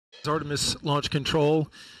Artemis Launch Control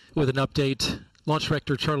with an update. Launch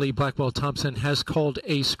Director Charlie Blackwell-Thompson has called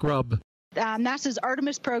a scrub. NASA's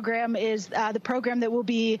Artemis program is the program that will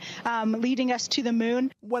be leading us to the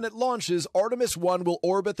moon. When it launches, Artemis I will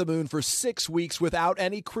orbit the moon for 6 weeks without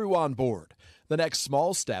any crew on board. The next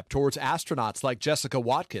small step towards astronauts like Jessica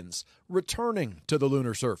Watkins returning to the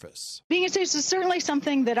lunar surface. Being in space is certainly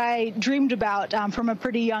something that I dreamed about from a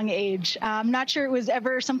pretty young age. I'm not sure it was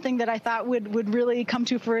ever something that I thought would really come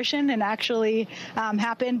to fruition and actually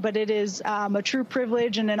happen, but it is a true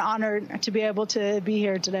privilege and an honor to be able to be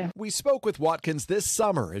here today. We spoke with Watkins this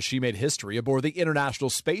summer as she made history aboard the International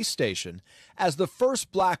Space Station as the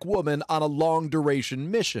first black woman on a long-duration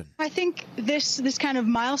mission. I think this kind of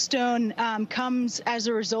milestone comes as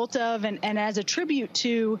a result of and as a tribute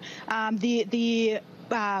to the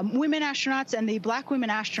women astronauts and the black women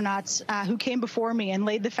astronauts who came before me and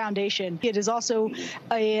laid the foundation. It is also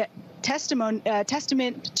a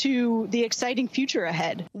testament to the exciting future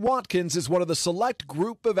ahead. Watkins is one of the select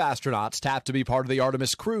group of astronauts tapped to be part of the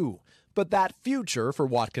Artemis crew. But that future for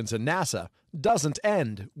Watkins and NASA doesn't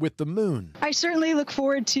end with the moon. I certainly look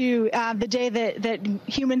forward to the day that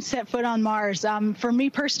humans set foot on Mars. For me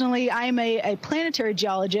personally, I am a planetary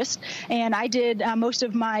geologist, and I did most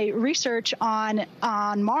of my research on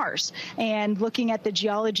Mars and looking at the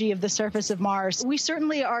geology of the surface of Mars. We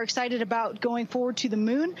certainly are excited about going forward to the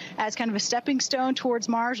moon as kind of a stepping stone towards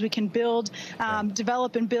Mars. We can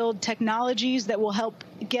develop and build technologies that will help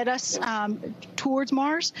get us towards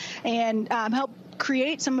Mars and help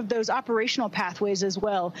create some of those operational pathways as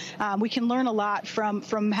well. We can learn a lot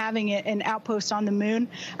from having an outpost on the moon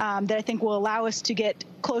that I think will allow us to get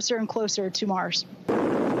closer and closer to Mars.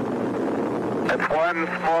 It's one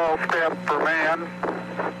small step for man,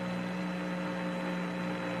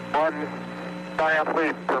 one giant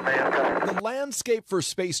leap for mankind. The landscape for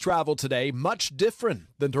space travel today much different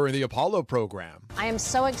than during the Apollo program. I am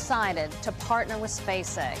so excited to partner with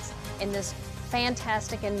SpaceX in this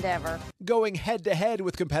fantastic endeavor. Going head-to-head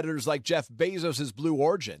with competitors like Jeff Bezos' Blue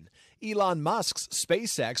Origin, Elon Musk's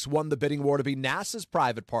SpaceX won the bidding war to be NASA's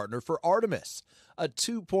private partner for Artemis, a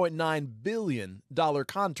 $2.9 billion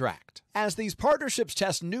contract. As these partnerships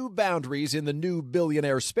test new boundaries in the new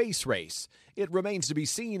billionaire space race, it remains to be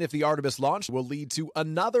seen if the Artemis launch will lead to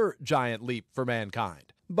another giant leap for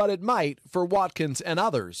mankind. But it might for Watkins and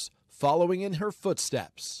others following in her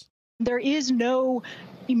footsteps. There is no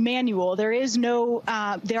manual. There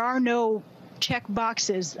are no check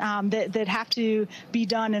boxes that have to be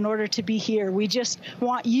done in order to be here. We just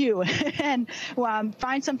want you and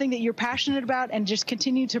find something that you're passionate about and just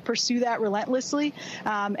continue to pursue that relentlessly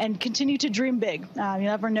and continue to dream big. You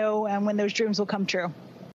never know when those dreams will come true.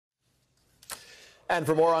 And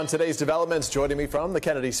for more on today's developments, joining me from the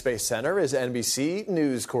Kennedy Space Center is NBC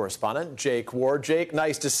News correspondent Jake Ward. Jake,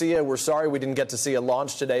 nice to see you. We're sorry we didn't get to see a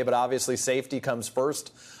launch today, but obviously safety comes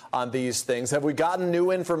first on these things. Have we gotten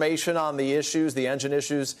new information on the issues, the engine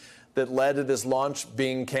issues that led to this launch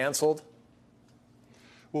being canceled?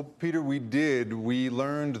 Well, Peter, we did. We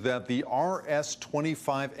learned that the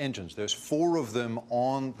RS-25 engines, there's 4 of them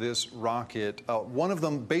on this rocket. One of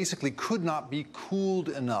them basically could not be cooled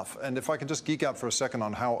enough. And if I can just geek out for a second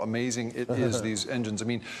on how amazing it is, these engines. I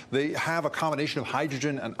mean, they have a combination of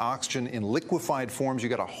hydrogen and oxygen in liquefied forms. You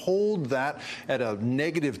got to hold that at a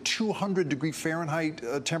negative 200 degree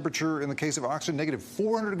Fahrenheit temperature in the case of oxygen, negative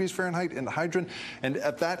 400 degrees Fahrenheit in hydrogen. And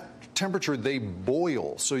at that temperature, they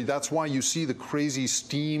boil. So that's why you see the crazy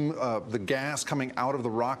steam, the gas coming out of the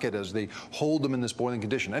rocket as they hold them in this boiling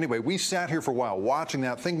condition. Anyway, we sat here for a while watching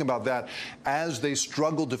that, thinking about that as they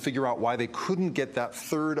struggled to figure out why they couldn't get that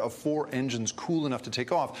third of 4 engines cool enough to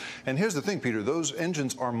take off. And here's the thing, Peter, those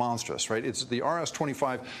engines are monstrous, right? It's the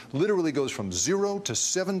RS-25 literally goes from 0 to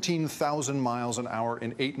 17,000 miles an hour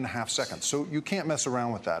in 8.5 seconds. So you can't mess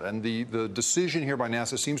around with that. And the decision here by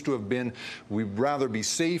NASA seems to have been, we'd rather be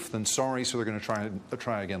safe than sorry, so they're going to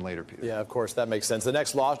try again later, Peter. Yeah, of course, that makes sense. The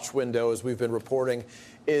next launch window, as we've been reporting,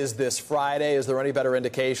 is this Friday. Is there any better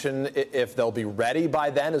indication if they'll be ready by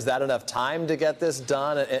then? Is that enough time to get this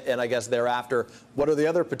done? And I guess thereafter, what are the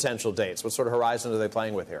other potential dates? What sort of horizon are they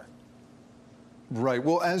playing with here? Right.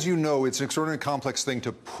 Well, as you know, it's an extraordinarily complex thing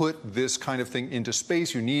to put this kind of thing into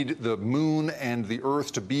space. You need the moon and the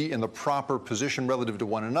Earth to be in the proper position relative to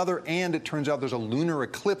one another. And it turns out there's a lunar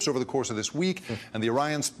eclipse over the course of this week. And the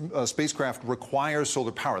Orion spacecraft requires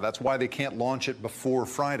solar power. That's why they can't launch it before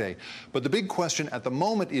Friday. But the big question at the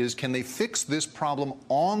moment is, can they fix this problem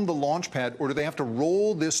on the launch pad, or do they have to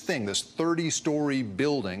roll this thing, this 30-story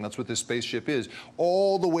building, that's what this spaceship is,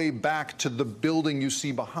 all the way back to the building you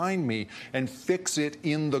see behind me and fix fix it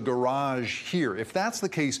in the garage here. If that's the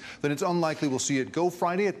case, then it's unlikely we'll see it go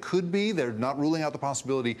Friday. It could be. They're not ruling out the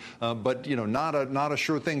possibility, but not a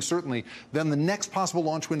sure thing, certainly. Then the next possible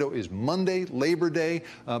launch window is Monday, Labor Day,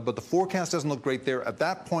 but the forecast doesn't look great there. At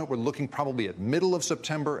that point, we're looking probably at middle of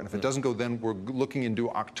September, and if it doesn't go then, we're looking into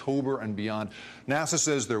October and beyond. NASA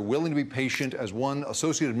says they're willing to be patient. As one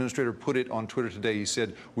associate administrator put it on Twitter today, he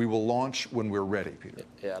said, "We will launch when we're ready," Peter.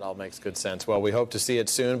 Yeah, it all makes good sense. Well, we hope to see it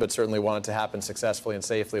soon, but certainly want it to happen successfully and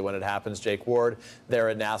safely when it happens. Jake Ward there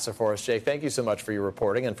at NASA for us. Jake, thank you so much for your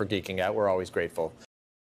reporting and for geeking out. We're always grateful.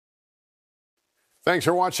 Thanks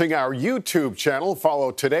for watching our YouTube channel.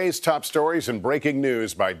 Follow today's top stories and breaking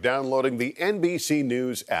news by downloading the NBC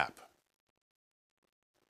News app.